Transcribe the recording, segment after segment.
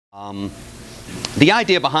The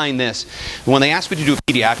idea behind this, when they asked me to do a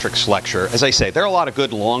pediatrics lecture, as I say, there are a lot of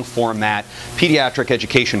good long format pediatric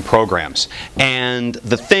education programs. And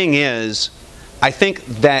the thing is, I think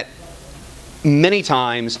that many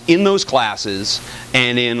times in those classes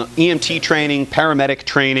and in EMT training, paramedic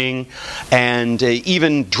training, and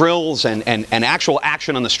even drills and actual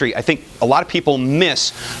action on the street, I think a lot of people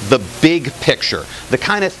miss the big picture, the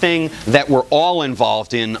kind of thing that we're all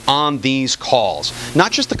involved in on these calls.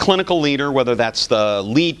 Not just the clinical leader, whether that's the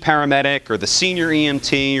lead paramedic or the senior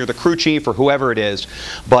EMT or the crew chief or whoever it is,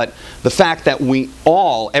 but the fact that we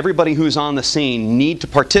all, everybody who's on the scene, need to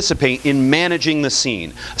participate in managing the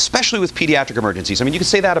scene, especially with pediatric emergencies. I mean, you can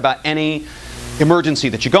say that about any emergency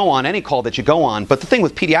that you go on, any call that you go on, but the thing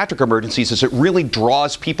with pediatric emergencies is it really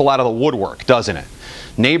draws people out of the woodwork, doesn't it?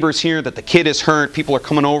 Neighbors hear that the kid is hurt, people are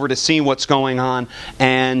coming over to see what's going on,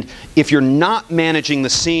 and if you're not managing the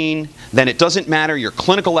scene, then it doesn't matter your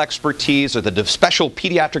clinical expertise or the special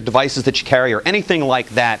pediatric devices that you carry or anything like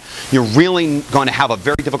that, you're really going to have a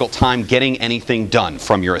very difficult time getting anything done,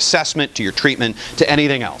 from your assessment to your treatment to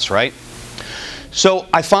anything else, right? So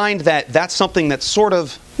I find that that's something that's sort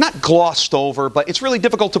of not glossed over, but it's really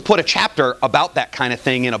difficult to put a chapter about that kind of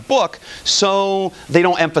thing in a book, so they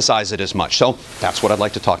don't emphasize it as much. So that's what I'd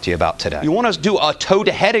like to talk to you about today. You want to do a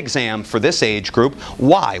toe-to-head exam for this age group.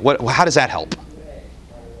 Why? How does that help?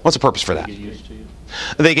 What's the purpose for that?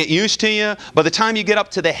 They get used to you. By the time you get up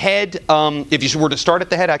to the head, if you were to start at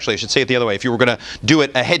the head, actually I should say it the other way, if you were going to do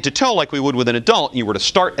it a head to toe like we would with an adult, and you were to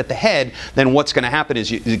start at the head, then what's going to happen is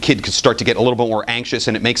the kid could start to get a little bit more anxious,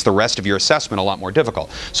 and it makes the rest of your assessment a lot more difficult.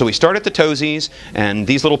 So we start at the toesies, and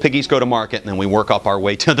these little piggies go to market, and then we work up our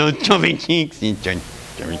way to the tummy cheeks.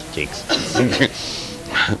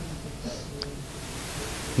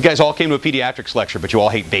 You guys all came to a pediatrics lecture, but you all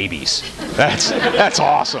hate babies. That's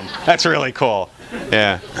awesome. That's really cool.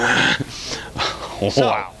 Yeah.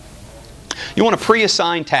 Wow. You want to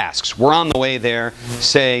pre-assign tasks. We're on the way there.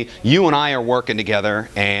 Say you and I are working together,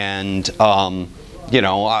 and you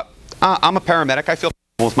know, I'm a paramedic. I feel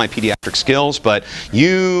with my pediatric skills, but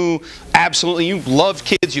you love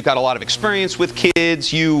kids. You've got a lot of experience with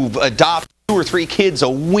kids. You adopt 2 or 3 kids a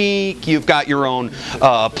week. You've got your own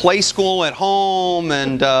play school at home,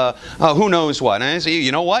 and who knows what. And I say,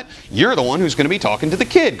 you know what? You're the one who's going to be talking to the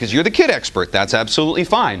kid because you're the kid expert. That's absolutely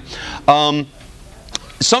fine.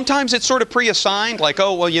 Sometimes it's sort of pre-assigned, like,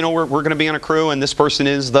 oh, well, you know, we're going to be on a crew, and this person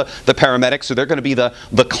is the paramedic, so they're going to be the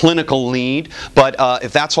clinical lead. But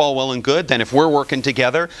if that's all well and good, then if we're working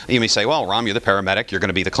together, you may say, well, Rom, you're the paramedic, you're going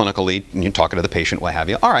to be the clinical lead, and you're talking to the patient, what have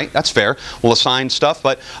you. All right, that's fair. We'll assign stuff.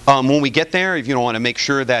 But when we get there, if you want to make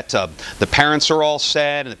sure that the parents are all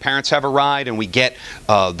set, and the parents have a ride, and we get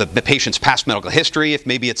the patient's past medical history, if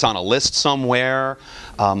maybe it's on a list somewhere,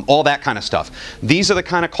 all that kind of stuff. These are the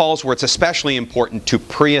kind of calls where it's especially important to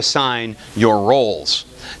pre-assign your roles.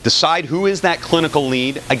 Decide who is that clinical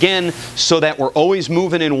lead, again, so that we're always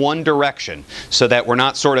moving in one direction, so that we're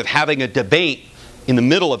not sort of having a debate in the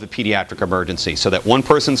middle of a pediatric emergency, so that one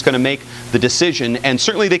person's going to make the decision, and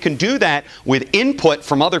certainly they can do that with input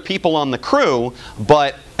from other people on the crew,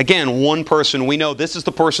 but again, one person, we know this is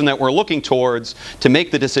the person that we're looking towards to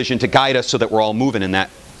make the decision to guide us so that we're all moving in that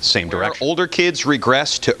same direction. Older kids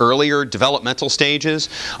regress to earlier developmental stages.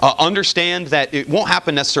 Understand that it won't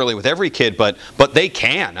happen necessarily with every kid, but they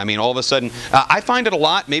can. I mean, all of a sudden, I find it a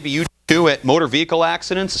lot, maybe you do, at motor vehicle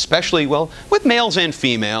accidents, especially, well, with males and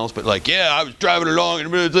females, but like, yeah, I was driving along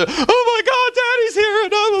and oh my God, Daddy's here.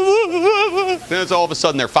 Then it's all of a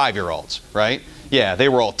sudden they're 5-year-olds, right? Yeah, they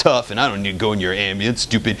were all tough, and I don't need to go in your ambulance,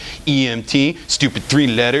 stupid EMT, stupid 3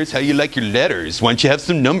 letters. How you like your letters? Why don't you have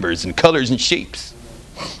some numbers and colors and shapes?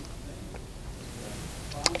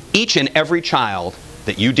 Each and every child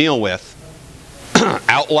that you deal with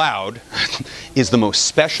out loud is the most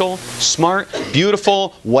special, smart,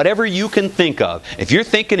 beautiful, whatever you can think of. If you're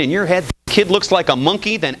thinking in your head, the kid looks like a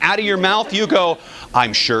monkey, then out of your mouth you go,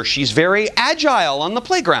 I'm sure she's very agile on the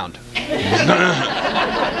playground.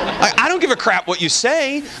 I don't give a crap what you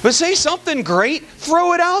say, but say something great,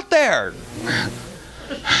 throw it out there.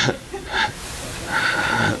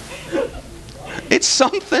 It's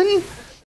something.